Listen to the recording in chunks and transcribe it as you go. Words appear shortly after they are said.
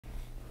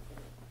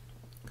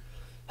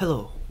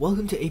Hello,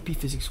 welcome to AP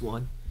Physics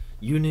 1,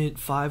 Unit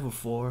 5 or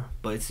 4,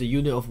 but it's the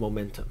unit of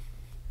momentum.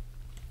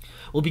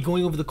 We'll be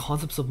going over the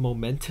concepts of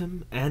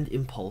momentum and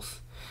impulse,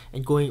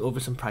 and going over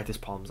some practice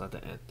problems at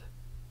the end.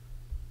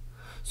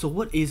 So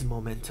what is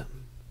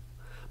momentum?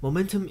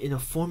 Momentum in a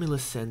formula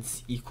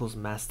sense equals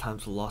mass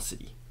times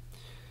velocity,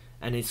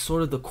 and it's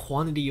sort of the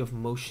quantity of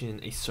motion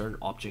a certain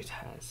object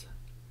has.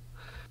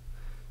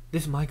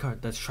 This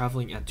minecart that's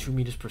traveling at 2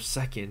 meters per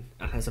second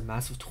and has a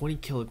mass of 20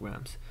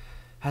 kilograms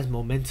has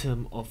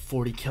momentum of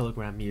 40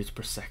 kilogram meters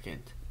per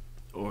second,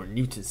 or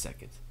Newton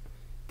seconds.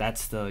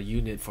 That's the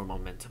unit for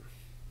momentum.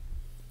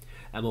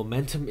 And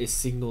momentum is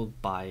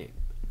signaled by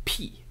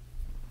P.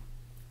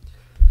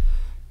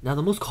 Now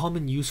the most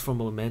common use for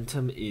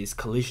momentum is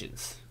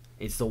collisions.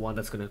 It's the one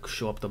that's going to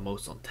show up the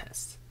most on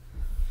tests.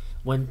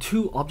 When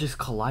two objects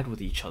collide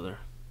with each other,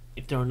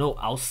 if there are no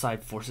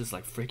outside forces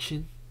like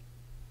friction,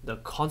 the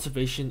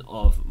conservation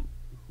of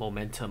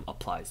momentum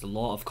applies, the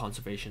law of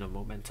conservation of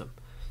momentum,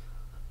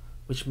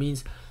 which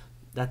means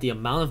that the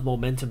amount of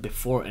momentum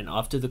before and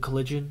after the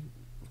collision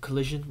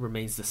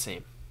remains the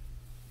same.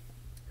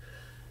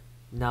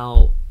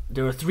 Now,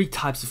 there are three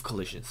types of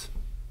collisions.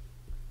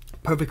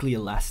 Perfectly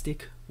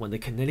elastic, when the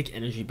kinetic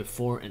energy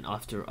before and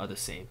after are the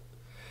same.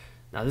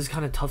 Now, this is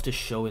kind of tough to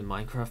show in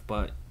Minecraft,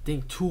 but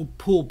think two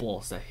pool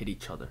balls that hit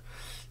each other.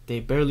 They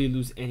barely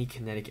lose any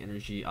kinetic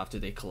energy after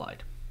they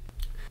collide.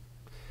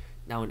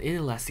 Now, an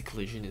inelastic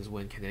collision is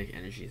when kinetic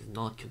energy is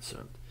not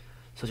conserved,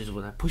 such as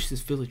when I push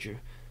this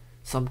villager,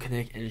 some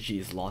kinetic energy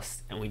is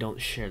lost and we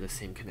don't share the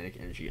same kinetic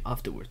energy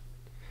afterward.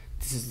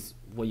 This is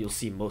what you'll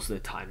see most of the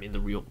time in the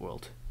real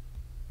world.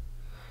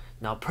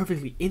 Now,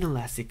 perfectly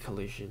inelastic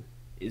collision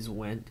is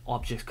when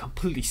objects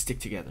completely stick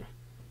together.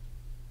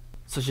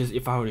 Such as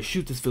if I were to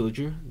shoot this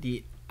villager,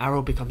 the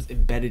arrow becomes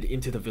embedded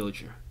into the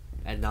villager,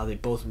 and now they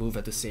both move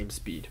at the same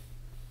speed.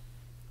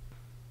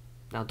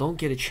 Now, don't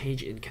get a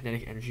change in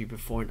kinetic energy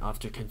before and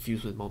after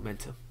confused with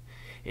momentum.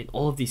 In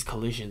all of these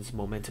collisions,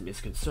 momentum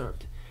is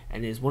conserved,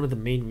 and it is one of the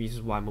main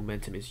reasons why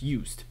momentum is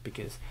used,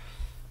 because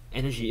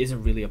energy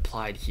isn't really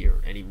applied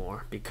here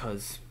anymore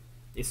because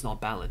it's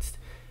not balanced,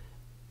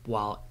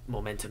 while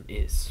momentum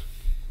is.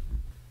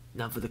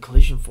 Now for the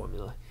collision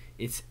formula,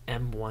 it's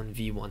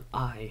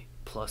m1v1i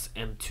plus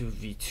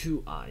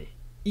m2v2i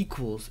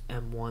equals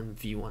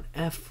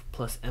m1v1f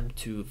plus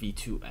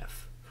m2v2f.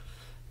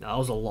 Now that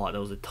was a lot, that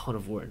was a ton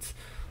of words,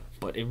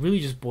 but it really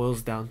just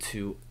boils down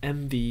to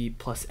mv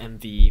plus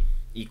mv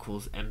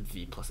equals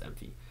mv plus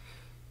mv.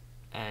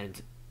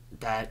 And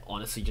that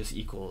honestly just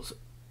equals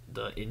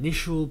the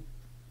initial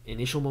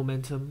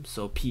momentum,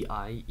 so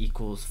pi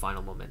equals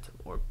final momentum,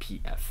 or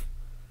pf.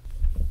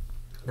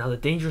 Now the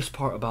dangerous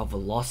part about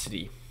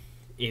velocity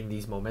in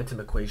these momentum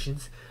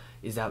equations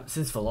is that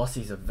since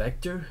velocity is a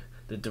vector,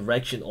 the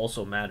direction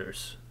also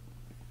matters.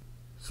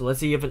 So let's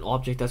say you have an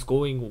object that's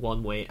going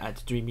one way at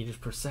 3 meters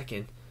per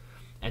second,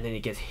 and then it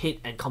gets hit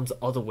and comes the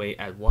other way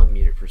at 1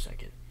 meter per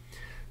second.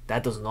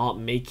 That does not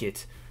make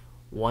it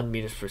 1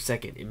 meters per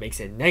second. It makes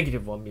it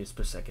negative 1 meters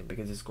per second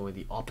because it's going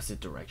the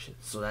opposite direction.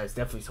 So that is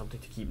definitely something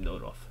to keep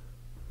note of.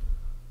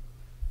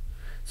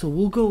 So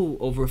we'll go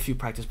over a few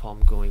practice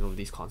problems going over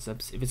these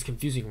concepts. If it's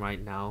confusing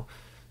right now,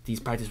 these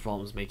practice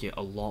problems make it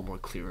a lot more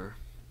clearer.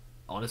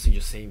 Honestly,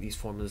 just saying these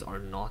formulas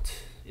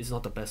is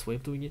not the best way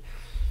of doing it.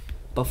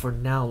 But for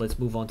now, let's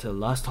move on to the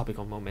last topic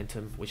on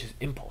momentum, which is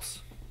impulse.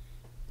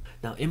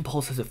 Now,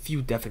 impulse has a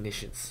few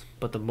definitions,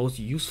 but the most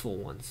useful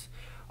ones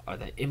are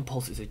that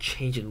impulse is a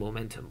change in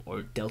momentum,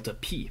 or delta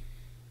p.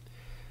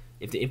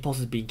 If the impulse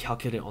is being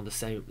calculated on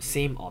the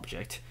same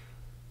object,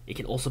 it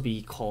can also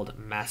be called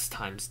mass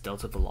times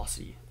delta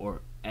velocity,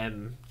 or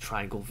m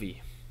triangle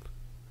v.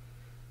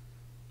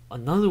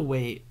 Another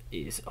way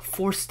is a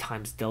force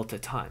times delta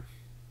time,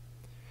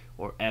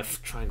 or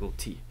f triangle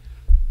t.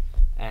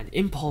 And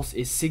impulse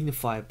is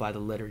signified by the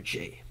letter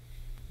J.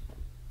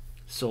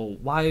 So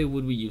why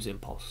would we use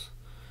impulse?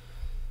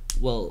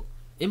 Well,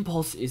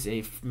 impulse is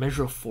a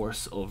measure of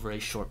force over a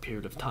short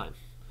period of time.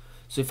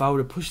 So if I were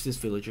to push this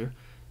villager,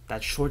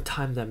 that short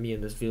time that me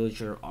and this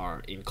villager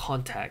are in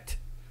contact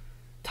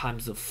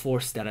times the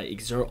force that I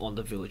exert on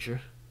the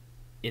villager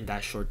in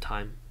that short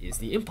time is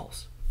the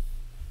impulse.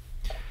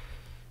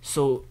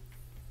 So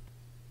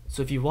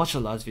if you watch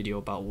the last video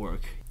about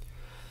work,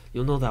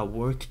 you'll know that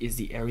work is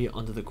the area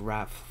under the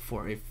graph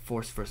for a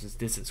force versus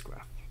distance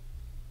graph.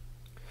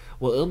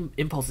 Well,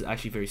 impulse is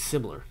actually very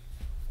similar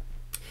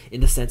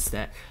in the sense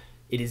that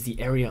it is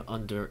the area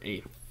under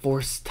a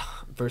force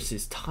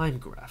versus time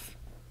graph.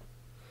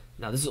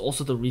 Now, this is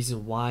also the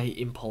reason why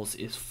impulse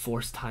is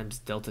force times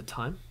delta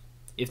time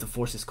if the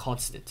force is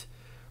constant.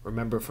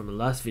 Remember from the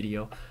last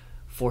video,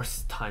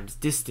 force times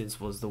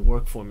distance was the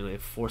work formula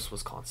if force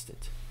was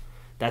constant.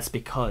 That's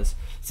because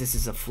since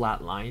it's a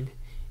flat line,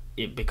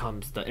 it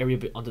becomes, the area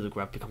under the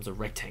graph becomes a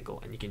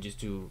rectangle, and you can just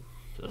do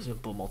a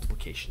simple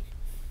multiplication.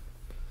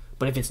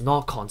 But if it's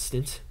not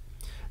constant,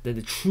 then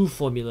the true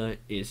formula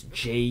is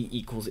J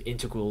equals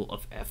integral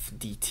of f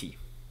dt.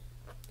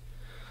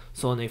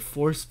 So on a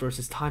force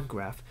versus time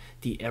graph,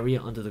 the area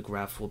under the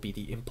graph will be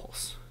the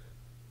impulse.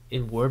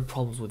 in word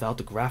problems without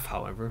the graph,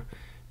 however,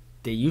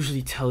 they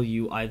usually tell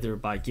you either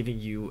by giving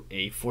you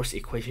a force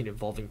equation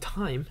involving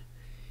time,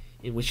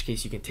 in which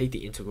case you can take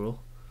the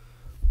integral,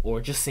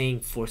 or just saying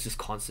force is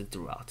constant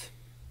throughout.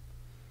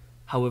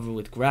 However,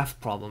 with graph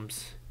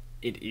problems,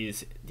 it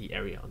is the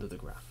area under the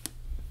graph.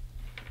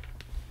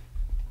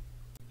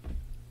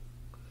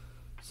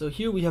 So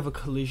here we have a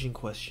collision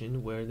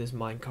question where this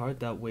minecart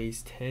that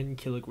weighs 10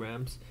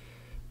 kilograms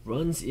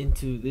runs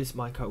into this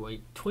minecart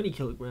weighing 20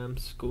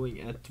 kilograms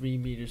going at 3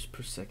 meters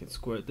per second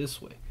squared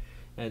this way.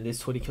 And this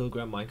 20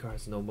 kilogram minecart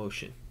has no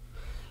motion.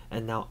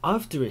 And now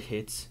after it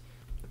hits,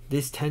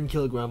 this 10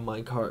 kilogram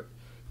minecart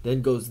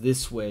then goes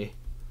this way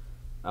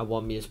at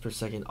 1 meters per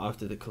second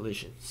after the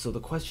collision. So the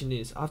question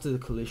is, after the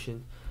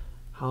collision,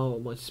 how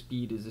much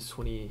speed is this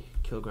 20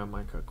 kilogram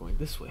minecart going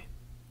this way?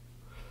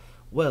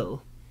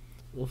 Well,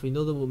 if we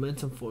know the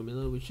momentum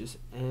formula, which is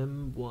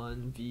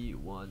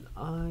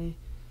m1v1i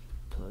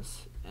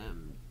plus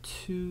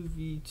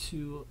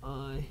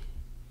m2v2i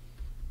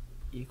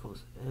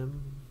equals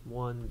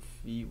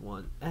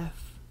m1v1f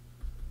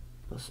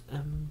plus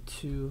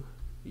m2v2f.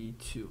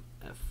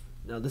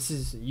 Now this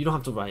is, you don't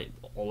have to write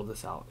all of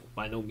this out.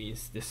 By no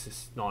means, this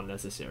is not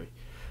necessary.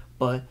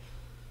 But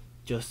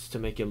just to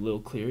make it a little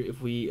clear,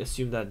 if we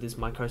assume that this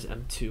minecart is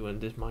m2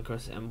 and this minecart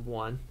is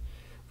m1,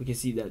 we can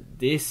see that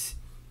this,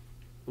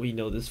 we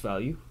know this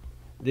value,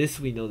 this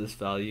we know this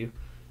value,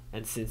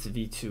 and since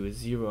v2 is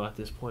 0 at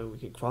this point, we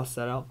can cross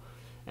that out,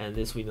 and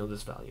this we know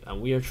this value,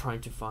 and we are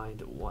trying to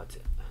find what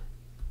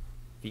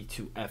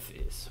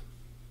v2f is.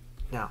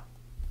 Now,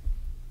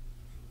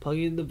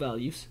 plugging in the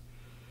values,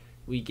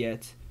 we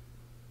get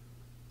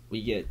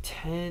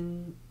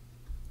 10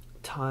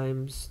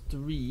 times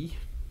 3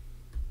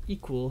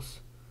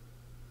 equals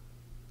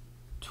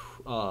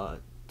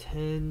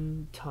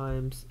 10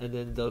 times, and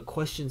then the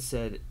question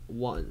said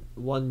 1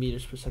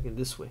 meters per second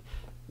this way.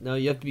 Now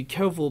you have to be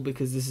careful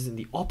because this is in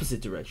the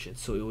opposite direction,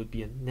 so it would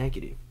be a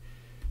negative.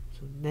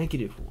 So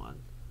negative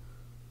 1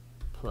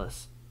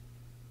 plus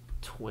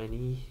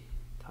 20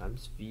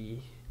 times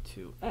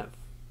v2f.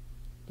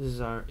 This is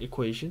our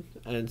equation,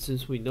 and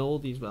since we know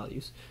these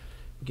values,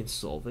 we can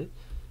solve it.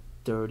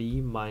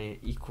 30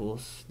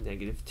 equals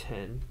negative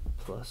 10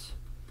 plus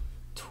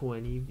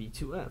 20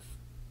 v2f,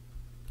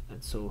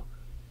 and so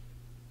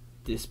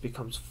this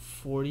becomes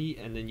 40,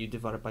 and then you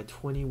divide it by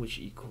 20, which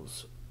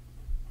equals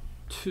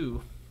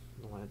 2.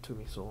 I don't know why it took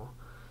me so long.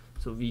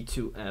 So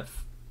v2f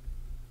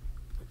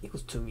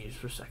equals 2 meters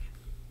per second,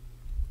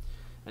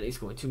 and it's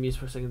going 2 meters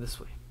per second this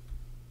way.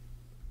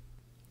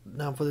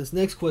 Now for this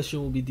next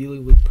question, we'll be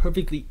dealing with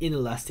perfectly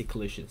inelastic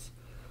collisions.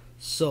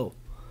 So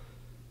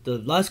the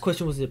last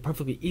question was a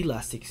perfectly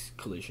elastic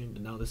collision,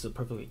 but now this is a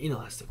perfectly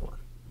inelastic one.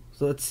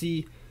 So let's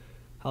see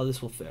how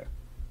this will fare.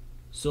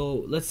 So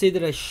let's say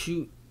that I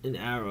shoot an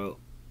arrow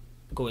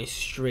going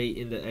straight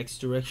in the x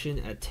direction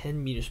at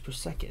 10 meters per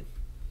second.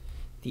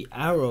 The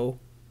arrow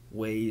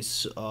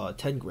weighs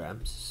 10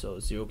 grams, so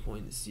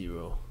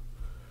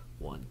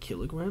 0.01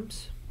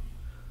 kilograms.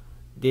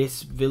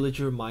 This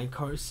villager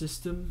minecart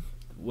system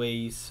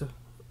weighs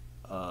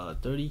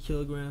 30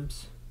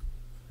 kilograms.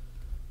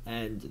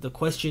 And the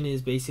question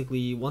is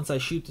basically, once I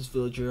shoot this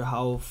villager,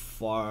 how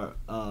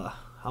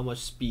much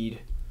speed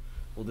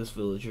will this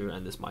villager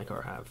and this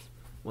minecart have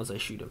once I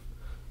shoot him?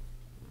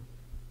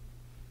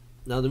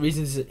 Now the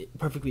reason it's a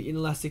perfectly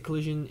inelastic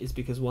collision is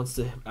because once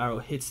the arrow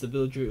hits the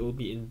villager, it will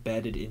be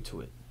embedded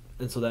into it,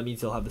 and so that means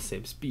they'll have the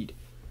same speed.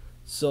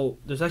 So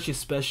there's actually a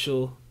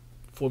special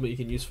formula you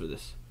can use for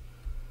this.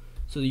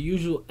 So the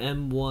usual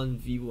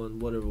m1, v1,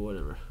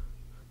 whatever.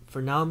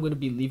 For now, I'm going to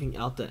be leaving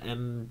out the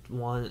m1,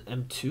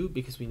 m2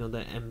 because we know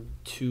that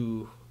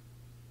m2,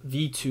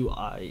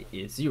 v2i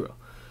is 0.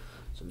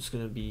 So I'm just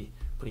going to be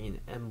putting in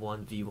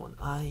m1,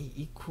 v1i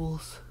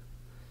equals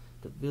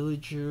the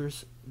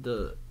villagers.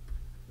 The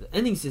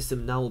ending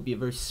system now will be a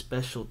very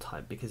special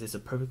type because it's a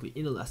perfectly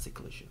inelastic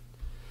collision.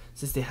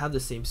 Since they have the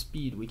same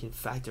speed, we can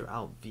factor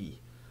out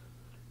v,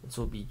 and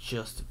so it'll be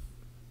just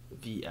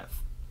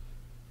vf,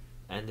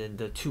 and then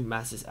the two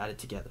masses added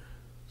together.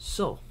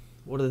 So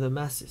what are the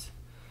masses?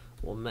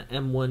 Well,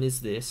 m1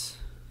 is this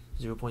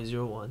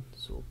 0.01,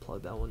 so we'll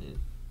plug that one in,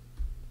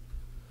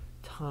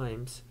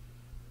 times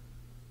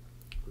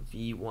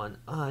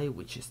v1i,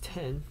 which is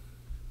 10,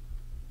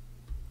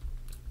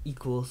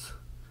 equals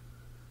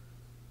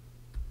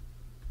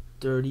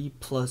 30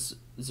 plus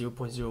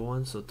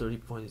 0.01, so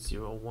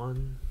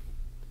 30.01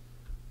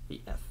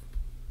 vf.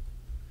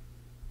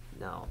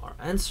 Now our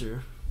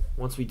answer,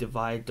 once we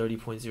divide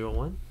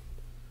 30.01,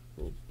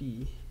 will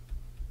be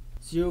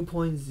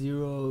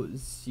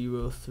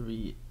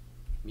 0.003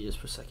 meters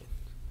per second.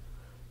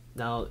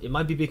 Now it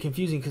might be a bit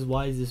confusing because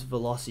why is this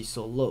velocity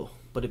so low?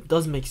 But it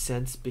does make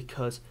sense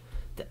because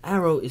the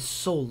arrow is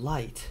so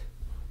light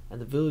and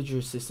the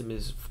villager system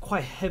is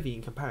quite heavy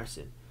in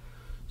comparison.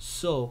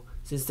 So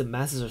since the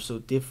masses are so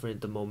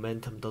different, the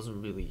momentum doesn't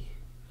really,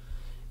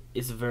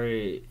 it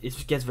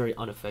gets very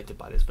unaffected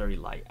by this very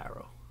light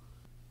arrow.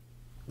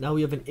 Now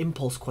we have an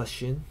impulse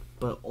question,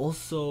 but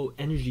also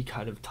energy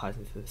kind of ties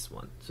into this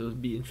one, so it'll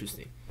be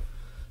interesting.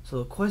 So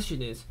the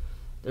question is,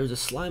 there's a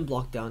slime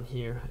block down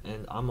here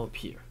and I'm up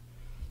here.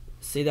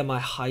 Say that my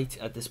height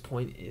at this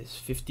point is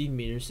 15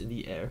 meters in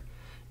the air,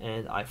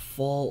 and I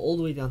fall all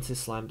the way down to the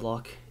slime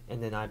block,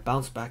 and then I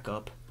bounce back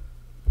up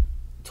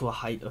to a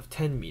height of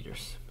 10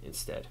 meters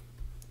instead.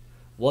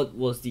 What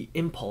was the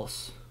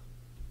impulse?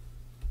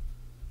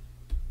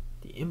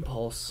 The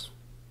impulse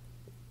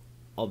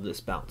of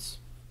this bounce.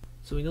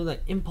 So we know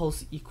that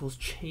impulse equals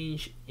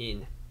change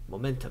in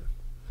momentum,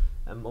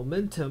 and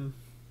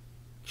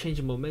change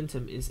in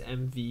momentum is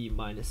mv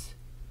minus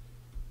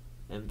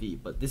mv,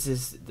 but this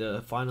is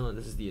the final and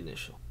this is the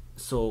initial,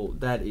 so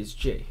that is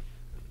j.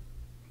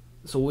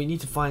 So what we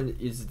need to find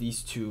is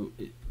these two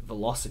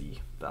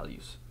velocity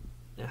values,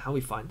 and how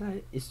we find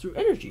that is through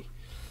energy.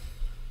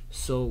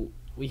 So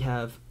we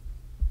have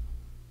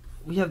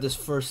this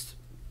first,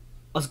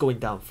 us going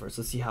down first.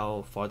 Let's see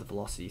how far the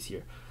velocity is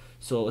here.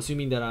 So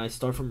assuming that I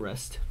start from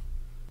rest,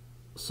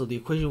 so the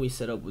equation we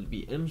set up would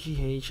be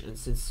mgh, and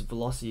since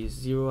velocity is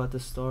 0 at the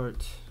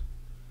start,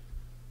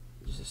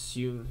 just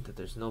assume that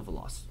there's no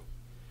velocity.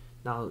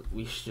 Now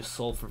we should just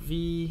solve for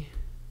v.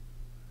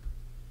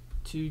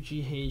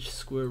 2gh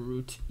square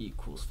root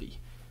equals v,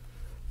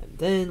 and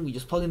then we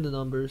just plug in the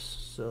numbers.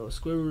 So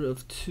square root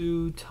of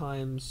 2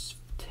 times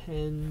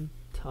 10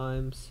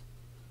 times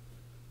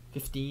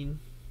 15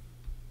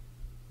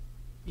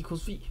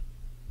 equals v,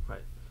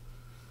 right?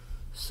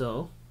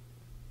 So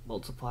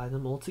multiply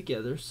them all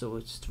together, so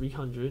it's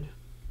 300,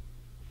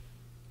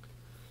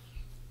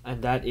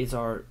 and that is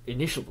our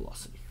initial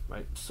velocity,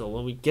 right? So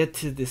when we get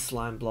to this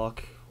slime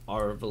block,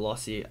 our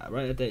velocity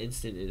right at that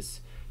instant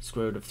is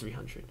square root of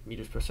 300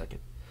 meters per second.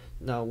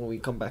 Now when we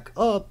come back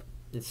up,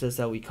 it says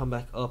that we come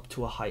back up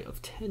to a height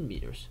of 10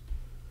 meters.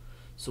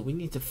 So we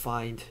need to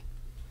find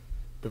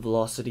the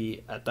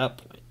velocity at that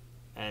point,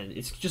 and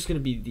it's just going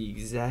to be the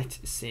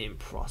exact same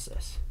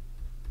process.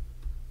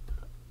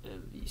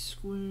 mv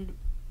squared,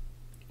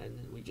 and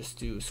then we just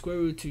do square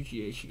root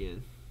 2gh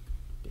again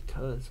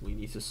because we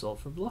need to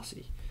solve for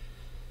velocity.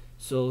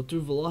 So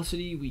through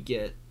velocity we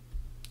get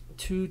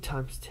 2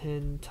 times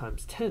 10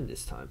 times 10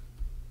 this time,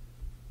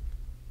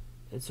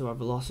 and so our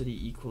velocity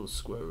equals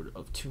square root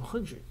of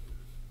 200.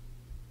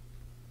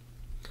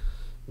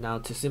 Now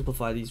to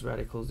simplify these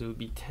radicals, it would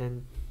be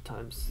 10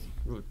 times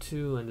root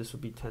 2, and this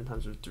would be 10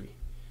 times root 3.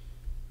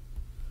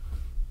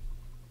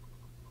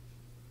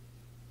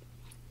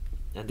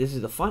 And this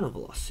is the final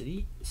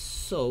velocity.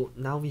 So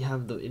now we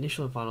have the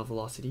initial and final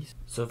velocities.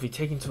 So if we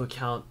take into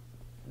account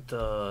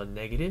the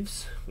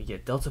negatives, we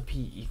get delta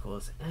p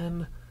equals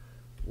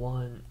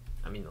m1.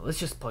 Let's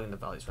just plug in the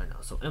values right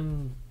now. So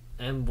m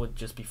would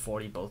just be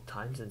 40 both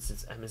times, and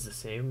since m is the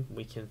same,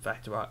 we can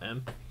factor out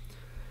m,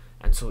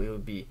 and so it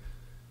would be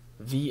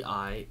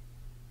vi,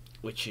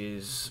 which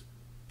is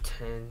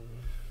 10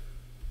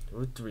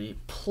 root 3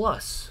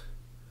 plus,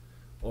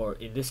 or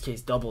in this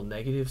case double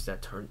negatives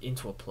that turn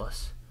into a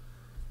plus,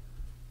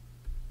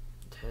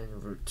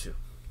 10 root 2,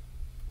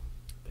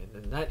 and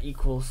then that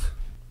equals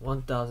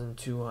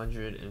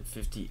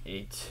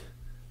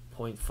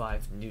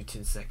 1258.5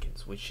 Newton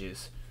seconds, which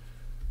is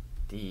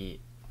the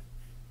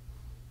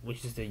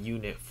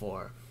unit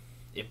for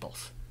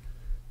impulse.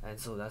 And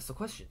so that's the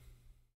question.